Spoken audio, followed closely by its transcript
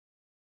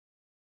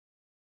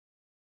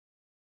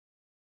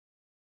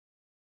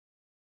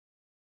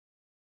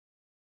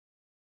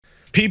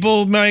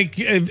People make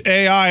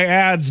AI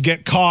ads,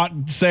 get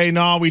caught, say,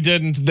 no, we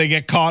didn't. They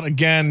get caught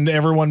again.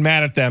 Everyone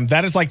mad at them.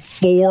 That is like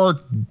 4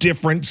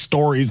 different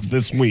stories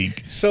this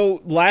week.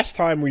 So last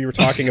time we were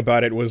talking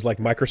about it was like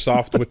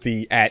Microsoft with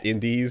the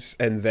 @indies,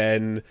 and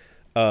then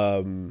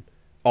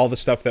all the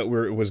stuff that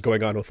was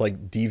going on with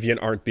like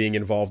DeviantArt being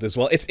involved as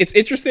well. It's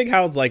interesting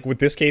how like with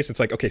this case, it's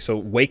like, okay,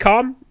 so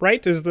Wacom,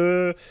 right, is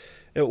the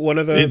one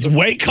of the... It's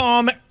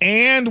Wacom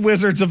and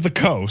Wizards of the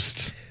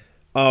Coast.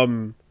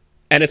 And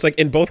it's like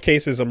in both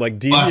cases, I'm like,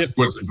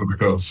 Wizards of the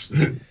Coast.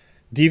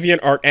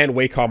 DeviantArt and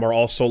Wacom are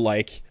also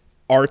like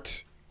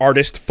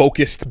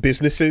artist-focused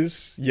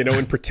businesses, you know,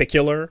 in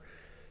particular.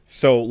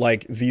 So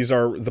like these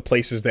are the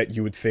places that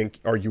you would think,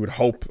 or you would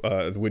hope,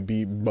 would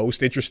be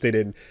most interested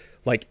in.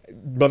 Like,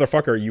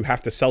 motherfucker, you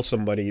have to sell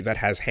somebody that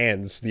has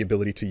hands the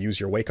ability to use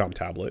your Wacom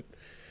tablet.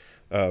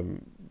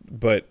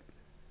 What,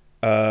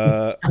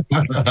 are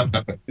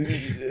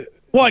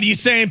you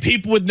saying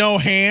people with no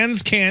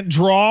hands can't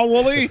draw,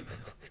 Wooly?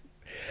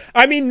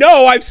 I mean,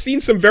 no, I've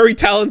seen some very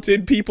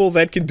talented people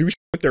that can do shit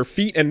with their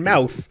feet and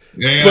mouth.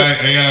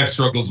 AI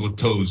struggles with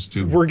toes,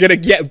 too. We're going to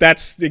get...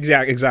 That's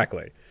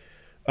exactly.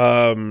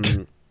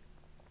 So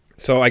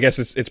I guess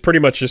it's pretty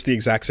much just the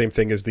exact same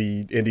thing as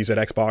the indies at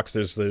Xbox.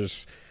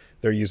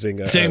 They're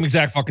using... same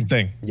exact fucking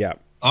thing. Yeah.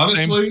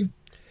 Honestly,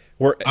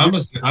 I'm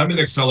an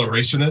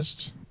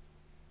accelerationist.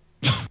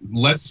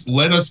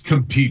 Let us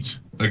compete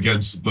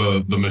against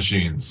the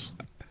machines.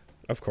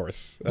 Of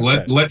course.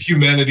 Okay. Let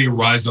humanity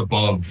rise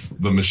above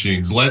the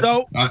machines. I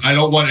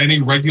don't want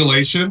any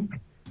regulation.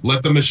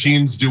 Let the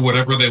machines do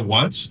whatever they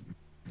want,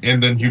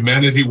 and then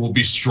humanity will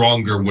be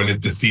stronger when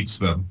it defeats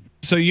them.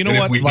 So you know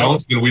what? If we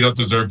don't, then we don't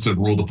deserve to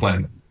rule the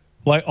planet.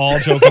 Like, all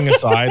joking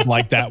aside,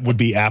 like that would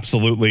be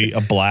absolutely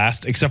a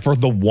blast, except for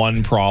the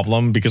one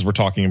problem, because we're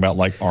talking about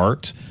like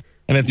art.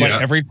 And it's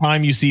like every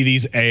time you see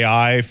these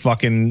AI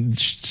fucking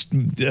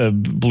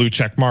blue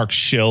checkmark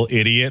shill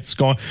idiots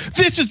going,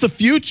 this is the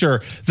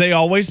future, they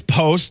always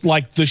post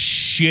like the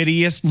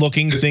shittiest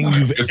looking thing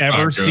you've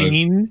ever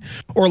seen,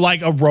 or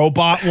like a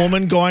robot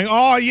woman going,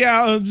 oh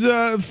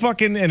yeah,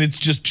 fucking, and it's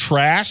just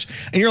trash.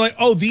 And you're like,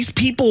 oh, these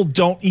people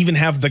don't even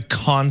have the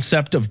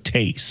concept of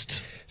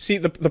taste. See,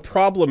 the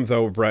problem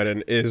though,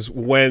 Brennan, is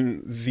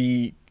when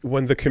the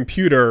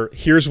computer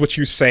hears what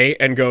you say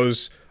and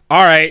goes,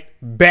 all right,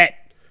 bet.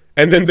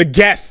 And then the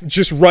Geth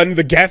just run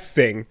the Geth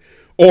thing,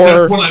 or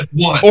that's what I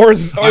want. Or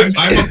I'm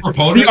a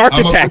proponent.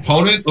 I'm a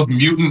proponent of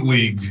Mutant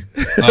League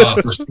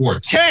for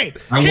sports. Hey,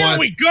 here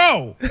we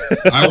go.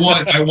 I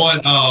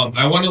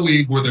want a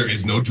league where there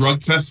is no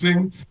drug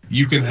testing.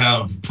 You can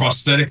have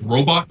prosthetic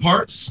robot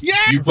parts. Yeah,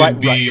 you can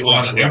be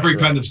on every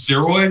kind of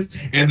steroid,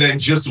 and then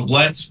just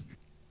let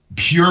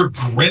pure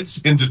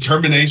grits and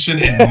determination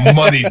and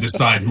money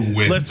decide who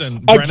wins. Listen,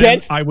 Brennan,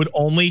 I would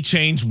only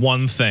change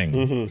one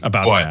thing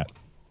about that.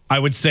 I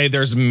would say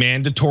there's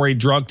mandatory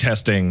drug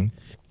testing,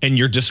 and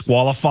you're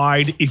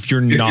disqualified if you're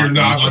not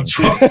on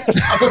drugs.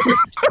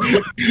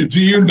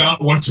 Do you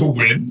not want to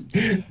win?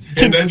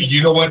 And then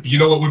you know what? You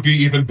know what would be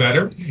even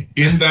better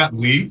in that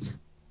league?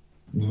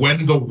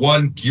 When the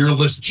one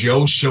gearless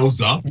Joe shows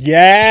up.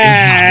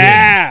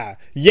 Yeah.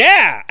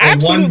 Yeah,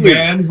 absolutely. The one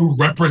man who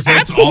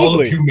represents all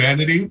of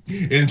humanity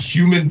and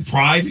human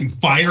pride and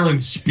fire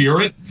and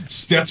spirit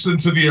steps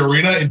into the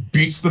arena and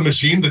beats the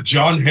machine, the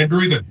John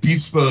Henry that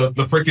beats the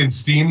freaking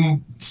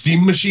steam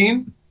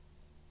machine.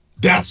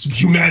 That's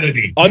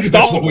humanity. That's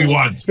what we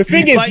want. The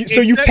thing is, like, so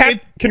you've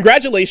tapped.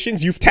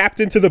 Congratulations, you've tapped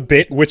into the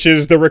bit, which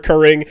is the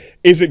recurring.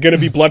 Is it going to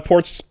be blood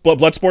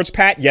sports,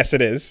 Pat? Yes,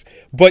 it is.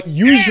 But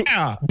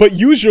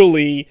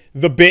usually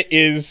the bit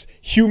is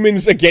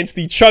humans against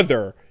each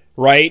other.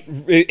 Right,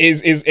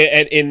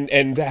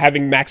 and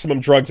having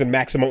maximum drugs and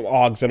maximum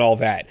OGs and all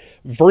that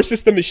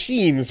versus the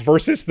machines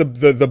versus the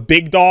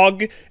big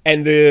dog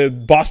and the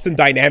Boston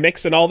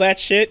Dynamics and all that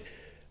shit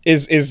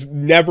is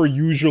never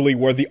usually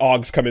where the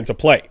OGs come into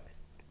play.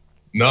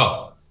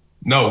 No,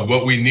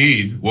 what we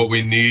need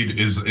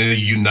is a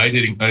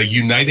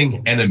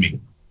uniting enemy.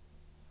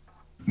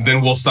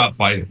 Then we'll stop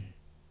fighting.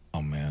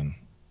 Oh man.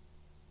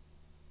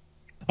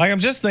 Like, I'm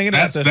just thinking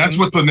that's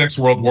what the next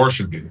world war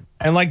should be.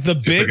 And like the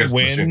big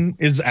win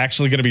is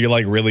actually going to be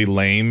like really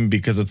lame,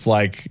 because it's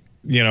like,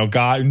 you know,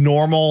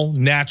 normal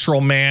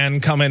natural man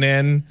coming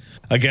in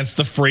against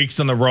the freaks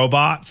and the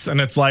robots,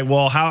 and it's like,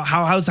 well,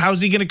 how's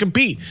he going to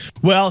compete?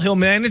 Well, he'll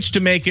manage to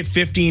make it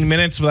 15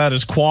 minutes without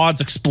his quads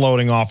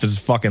exploding off his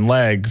fucking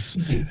legs.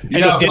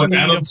 Yeah, but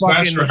Adam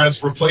Smasher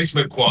has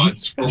replacement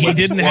quads. He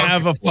didn't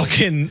have a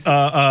fucking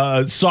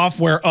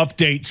software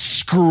update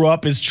screw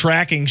up his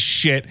tracking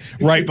shit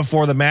right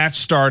before the match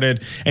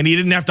started, and he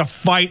didn't have to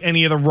fight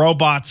any of the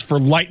robots for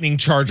lightning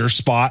charger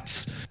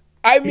spots.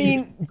 I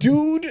mean,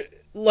 dude,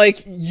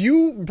 like,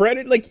 you,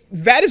 Brennan, like,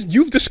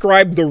 you've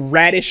described the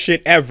raddest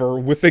shit ever,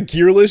 with a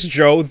gearless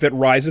Joe that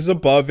rises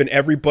above and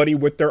everybody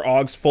with their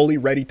OGs fully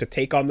ready to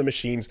take on the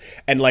machines,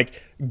 and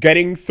like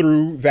getting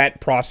through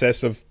that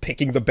process of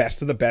picking the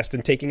best of the best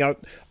and taking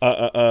out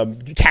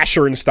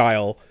Casherin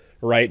style,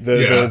 right?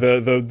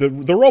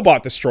 The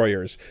robot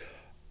destroyers.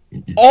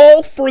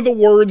 all for the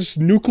words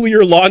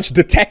nuclear launch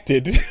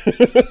detected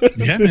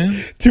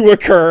to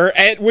occur,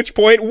 at which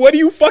point, what do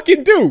you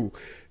fucking do?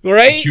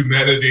 Right?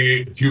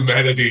 Humanity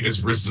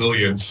is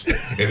resilient,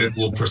 and it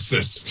will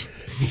persist.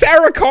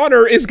 Sarah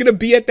Connor is gonna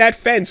be at that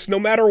fence no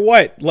matter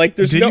what. Like,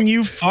 didn't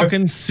you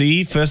fucking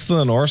see Fist of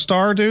the North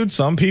Star, dude?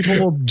 Some people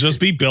will just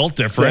be built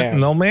different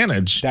and they'll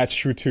manage. That's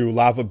true too.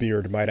 Lava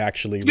Beard might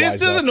actually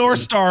Fist of the North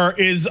Star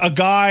is a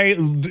guy,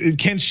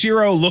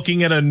 Kenshiro,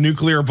 looking at a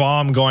nuclear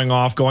bomb going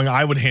off, going,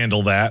 I would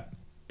handle that.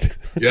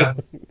 Yeah.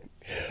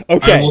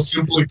 Okay. I will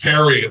simply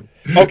parry it.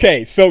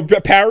 Okay, so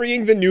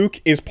parrying the nuke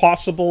is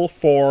possible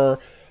for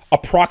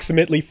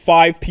approximately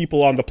 5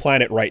 people on the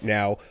planet right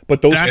now,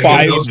 but those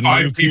five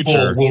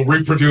people will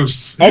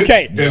reproduce.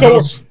 Okay, so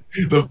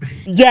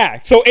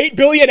so 8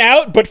 billion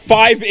out, but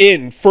 5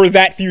 in for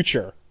that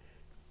future.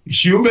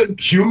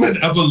 Human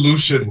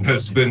evolution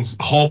has been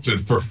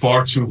halted for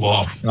far too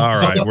long. All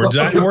right, we're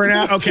done. We're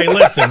not okay.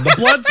 Listen, the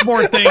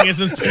Bloodsport thing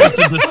isn't supposed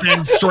to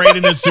descend straight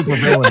into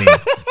supervillainy.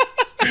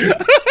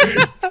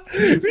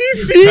 Do you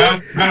see?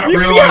 Matt you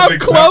see how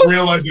close?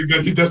 Realizing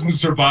that he doesn't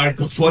survive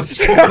the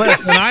Bloodsport.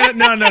 Listen,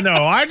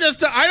 no. I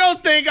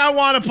don't think I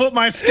want to put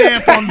my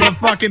stamp on the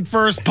fucking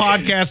first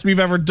podcast we've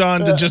ever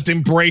done to just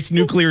embrace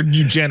nuclear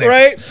eugenics.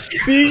 Right?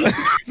 See,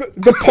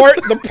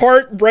 the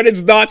part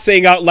Brennan's not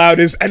saying out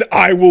loud is, and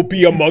I will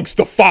be amongst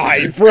the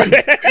 5. Right?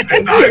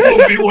 And I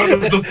will be one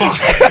of the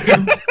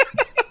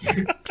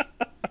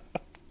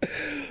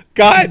 5.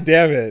 God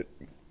damn it!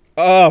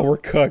 Oh, we're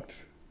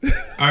cooked.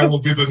 I will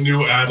be the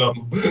new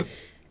Adam.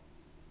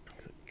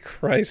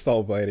 Christ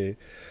almighty.